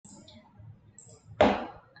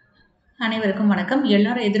அனைவருக்கும் வணக்கம்.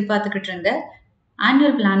 எல்லாரும் எதிர்பார்த்துக்கிட்டு இருந்த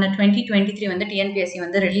ஆனுவல் பிளானர் 2023 வந்து TNPSC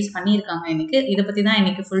வந்து ரிலீஸ் பண்ணியிருக்காங்க இன்னைக்கு. இதை பற்றி தான்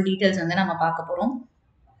இன்னைக்கு ஃபுல் டீட்டெயில்ஸ் வந்து நம்ம பார்க்க போகிறோம்.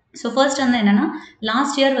 ஸோ ஃபர்ஸ்ட் வந்து என்னென்னா,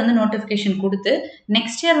 லாஸ்ட் இயர் வந்து நோட்டிஃபிகேஷன் கொடுத்து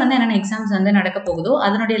நெக்ஸ்ட் இயர் வந்து என்னென்ன எக்ஸாம்ஸ் வந்து நடக்க போகுதோ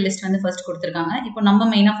அதனுடைய லிஸ்ட் வந்து ஃபர்ஸ்ட் கொடுத்துருக்காங்க. இப்போ நம்ம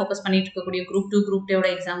மெயினாக ஃபோக்கஸ் பண்ணிட்டு இருக்கக்கூடிய குரூப் 2 குரூப்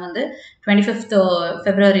 2 எக்ஸாம் வந்து 25th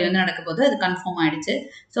February வந்து நடக்க போகுது. அது கன்ஃபார்ம் ஆயிடுச்சு.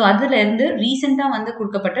 ஸோ அதுலேருந்து ரீசெண்டாக வந்து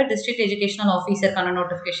கொடுக்கப்பட்ட district educational ஆஃபீஸருக்கான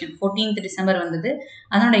notification 14th December வந்தது.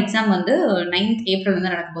 அதனோட எக்ஸாம் வந்து 9th April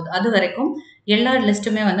வந்து நடக்க போகுது. அது வரைக்கும் எல்லா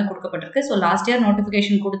லிஸ்ட்டுமே வந்து கொடுக்கப்பட்டிருக்கு. ஸோ லாஸ்ட் இயர்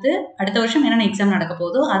நோட்டிஃபிகேஷன் கொடுத்து அடுத்த வருஷம் என்னென்ன எக்ஸாம் நடக்க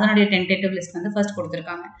போதோ அதனுடைய டென்டேட்டிவ் லிஸ்ட் வந்து ஃபர்ஸ்ட்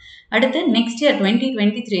கொடுத்துருக்காங்க. அடுத்து நெக்ஸ்ட் இயர்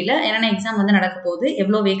 2023ல என்னென்ன எக்ஸாம் வந்து நடக்க போகுது,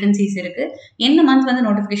 எவ்வளோ வேகன்சிஸ் இருக்கு, எந்த மந்த் வந்து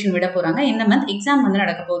நோட்டிஃபிகேஷன் விட போறாங்க, எந்த மந்த் எக்ஸாம் வந்து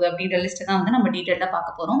நடக்க போகுது அப்படின்ற லிஸ்ட் தான் வந்து நம்ம டீட்டெயிலாக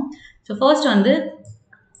பார்க்க போறோம். ஸோ ஃபர்ஸ்ட் வந்து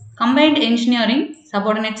combined engineering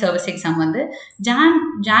subordinate service exam வந்து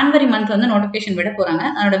ஜான்வரி மந்த் வந்து நோட்டிஃபிகேஷன் விட போறாங்க.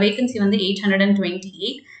 அதோட வேகன்சி வந்து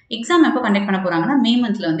 828. எக்ஸாம் எப்போ கண்டக்ட் பண்ண போறாங்கன்னா மே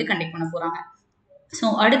மந்த்ல வந்து கண்டக்ட் பண்ண போறாங்க. ஸோ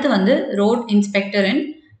அடுத்து வந்து road inspector in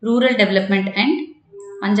rural development and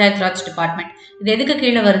panchayat Raj department. இது எதுக்கு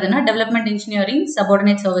கீழே வருதுன்னா டெவலப்மெண்ட் இன்ஜினியரிங்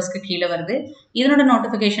சபார்டினேட் சர்வீஸ்க்கு கீழே வருது. இதனோட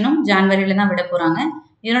நோட்டிஃபிகேஷனும் ஜான்வரியில தான் விட போறாங்க.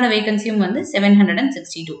 இதனோட வேகன்சியும் வந்து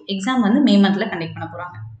 762. எக்ஸாம் வந்து மே மந்த்ல கண்டக்ட் பண்ண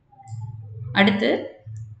போறாங்க. அடுத்து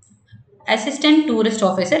அசிஸ்டன்ட் டூரிஸ்ட்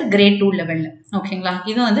ஆஃபீஸர் கிரேட் 2 லெவலில், ஓகேங்களா.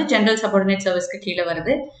 இது வந்து ஜென்ரல் சபார்டினேட் சர்வீஸ்க்கு கீழே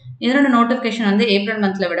வருது. இதனோட நோட்டிஃபிகேஷன் வந்து ஏப்ரல்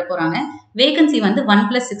மந்த்ல விட போறாங்க. வேகன்சி வந்து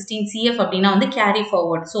 1+16 CF அப்படின்னா வந்து கேரி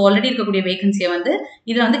ஃபார்வர்ட். ஸோ ஆல்ரெடி இருக்கக்கூடிய வேகன்சியை வந்து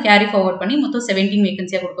இதில் வந்து கேரி ஃபார்வர்ட் பண்ணி மொத்தம் 17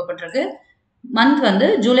 வேகன்சியாக கொடுக்கப்பட்டிருக்கு. மந்த் வந்து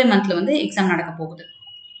ஜூலை மந்த்ல வந்து எக்ஸாம் நடக்க போகுது.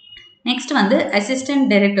 நெக்ஸ்ட் வந்து assistant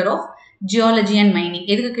director of geology and mining.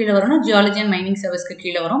 எதுக்கு கீழே வரும்னா ஜியாலஜி அண்ட் மைனிங் சர்வீஸ்க்கு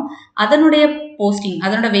கீழே வரும். அதனுடைய போஸ்டிங்,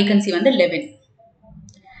 அதனோட வேகன்சி வந்து 11.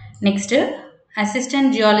 Next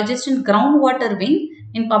assistant geologist in ground water wing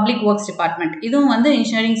in public works department. இதுவும் வந்து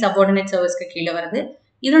இன்ஜினியரிங் சபார்டினேட் சர்வீஸ்க்கு கீழே வருது.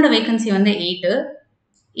 இதோட வேகன்சி வந்து 8.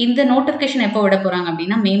 இந்த நோட்டிஃபிகேஷன் எப்போ விட போறாங்க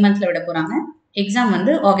அப்படின்னா மே மந்த்ல விட போறாங்க. எக்ஸாம்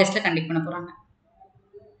வந்து ஆகஸ்ட்ல கண்டக்ட் பண்ண போறாங்க.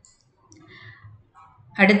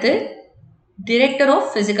 அடுத்து டிரெக்டர் ஆஃப்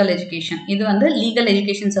பிசிக்கல் எஜுகேஷன். இது வந்து லீகல்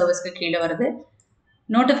எஜுகேஷன் சர்வீஸ்க்கு கீழே வருது.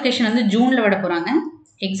 நோட்டிஃபிகேஷன் வந்து ஜூன்ல விட போறாங்க.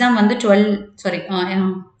 எக்ஸாம் வந்து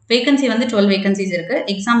வேகன்சி வந்து 12 வேகன்சிஸ் இருக்கு.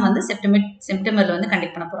 எக்ஸாம் வந்து செப்டம்பர்ல வந்து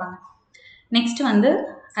கண்டக்ட் பண்ண போறாங்க. நெக்ஸ்ட் வந்து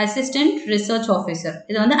அசிஸ்டன்ட் ரிசர்ச் ஆஃபீஸர்.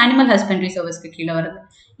 இது வந்து அனிமல் ஹஸ்பண்டரி சர்வீஸ்க்கு கீழே வருது.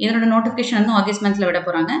 இதனோட நோட்டிஃபிகேஷன் வந்து ஆகஸ்ட் மந்த்ல விட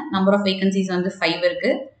போறாங்க. நம்பர் ஆஃப் வேகன்சிஸ் வந்து 5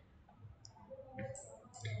 இருக்கு.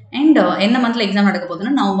 அண்ட் எந்த மந்த்ல எக்ஸாம் நடக்க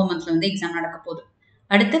போகுதுன்னா நவம்பர் மந்த்ல வந்து எக்ஸாம் நடக்க போகுது.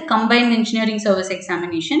 அடுத்து கம்பைன்ட் இன்ஜினியரிங் சர்வீஸ்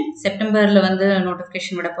எக்ஸாமினேஷன் செப்டம்பர்ல வந்து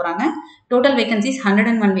நோட்டிஃபிகேஷன் விட போறாங்க. டோட்டல் வேகன்சிஸ்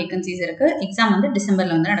 101 வேகன்சிஸ் இருக்கு. எக்ஸாம் வந்து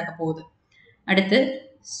டிசம்பர்ல வந்து நடக்க போகுது. அடுத்து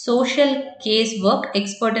social case work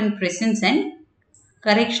expert in prisons and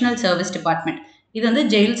correctional service department. இது வந்து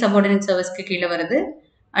ஜெயில் சபார்டினேட் சர்வீஸ்க்கு கீழே வருது.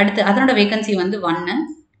 அடுத்து அதனோட வேகன்சி வந்து 1.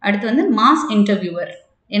 அடுத்து வந்து மாஸ் இன்டர்வியூவர்.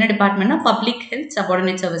 என்ன டிபார்ட்மெண்ட்னா பப்ளிக் ஹெல்த்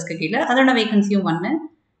சபார்டினேட் சர்வீஸ்க்கு கீழே, அதோட வேகன்சியும் 1.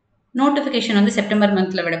 நோட்டிஃபிகேஷன் வந்து செப்டம்பர்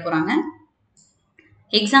மந்த்ல விட போறாங்க.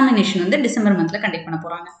 எக்ஸாமினேஷன் வந்து டிசம்பர் மந்த்ல கண்டக்ட் பண்ண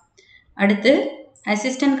போறாங்க. அடுத்து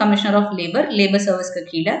அசிஸ்டன்ட் கமிஷனர் ஆஃப் லேபர் சர்வீஸ்க்கு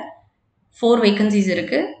கீழே 4 வேகன்சிஸ்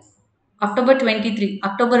இருக்கு.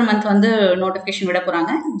 அக்டோபர் மந்த் வந்து நோட்டிஃபிகேஷன் விட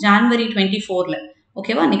போறாங்க. ஜான்வரி 24ல,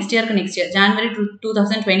 ஓகேவா, next year January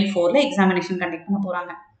 2024ல examination conduct பண்ண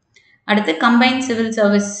போறாங்க. அடுத்து combined civil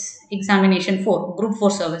service examination 4 group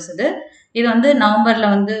 4 service. இது வந்து நவம்பர்ல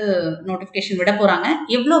வந்து நோட்டிஃபிகேஷன் விட போறாங்க.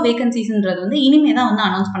 எவ்வளோ வேகன்சிஸ்ன்றது வந்து இனிமே தான் வந்து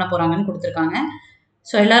அனௌன்ஸ் பண்ண போறாங்கன்னு கொடுத்துருக்காங்க.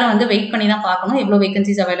 ஸோ எல்லாரும் வந்து வெயிட் பண்ணி தான் பார்க்கணும் எவ்வளோ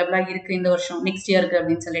வேகன்சிஸ் அவைலபிளாக இருக்குது இந்த வருஷம் நெக்ஸ்ட் இயருக்கு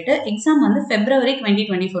அப்படின்னு சொல்லிட்டு. எக்ஸாம் வந்து February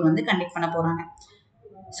 2024 வந்து கண்டக்ட் பண்ண போகிறாங்க.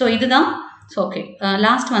 ஸோ இதுதான். ஸோ ஓகே,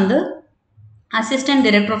 லாஸ்ட் வந்து அசிஸ்டன்ட்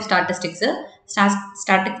டைரக்டர் ஆஃப்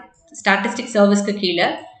ஸ்டாட்டிஸ்டிக்ஸ் சர்வீஸ்க்கு கீழே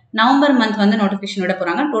நவம்பர் மந்த் வந்து நோட்டிஃபிகேஷன் விட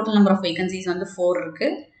போகிறாங்க. டோட்டல் நம்பர் ஆஃப் வேகன்சிஸ் வந்து 4 இருக்கு.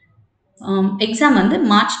 எக்ஸாம் வந்து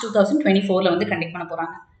மார்ச் 2024ல வந்து கண்டக்ட் பண்ண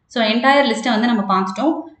போகிறாங்க. ஸோ என்டையர் லிஸ்ட்டை வந்து நம்ம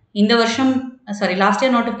பார்த்துட்டோம். இந்த வருஷம் லாஸ்ட்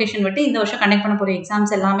இயர் நோட்டிஃபிகேஷன் விட்டு இந்த வருஷம் கண்டக்ட் பண்ண போகிற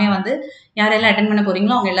எக்ஸாம்ஸ் எல்லாமே வந்து யாரெல்லாம் அட்டென்ட் பண்ண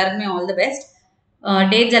போறீங்களோ அவங்க எல்லாருக்குமே ஆல் தி பெஸ்ட்.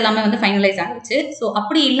 டேட்ஸ் எல்லாமே வந்து ஃபைனலைஸ் ஆகிடுச்சு. ஸோ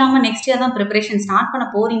அப்படி இல்லாமல் நெக்ஸ்ட் இயர் தான் ப்ரிப்பரேஷன் ஸ்டார்ட் பண்ண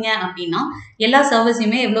போறீங்க அப்படின்னா எல்லா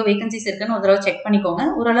சர்வீஸுமே எவ்வளோ வேகன்சிஸ் இருக்குன்னு ஒரு தடவை செக் பண்ணிக்கோங்க.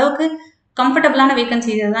 ஓரளவுக்கு கம்ஃபர்டபுளான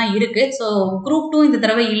வேகன்சிஸ் தான் இருக்கு. ஸோ குரூப் 2 இந்த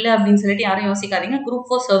தடவை இல்லை அப்படின்னு சொல்லிட்டு யாரும் யோசிக்காதீங்க. குரூப்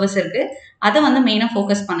 4 சர்வீஸ் இருக்கு. அதை வந்து மெயினாக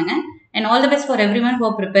ஃபோக்கஸ் பண்ணுங்க. And all the best for every one who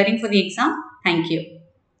are preparing for the exam. Thank you.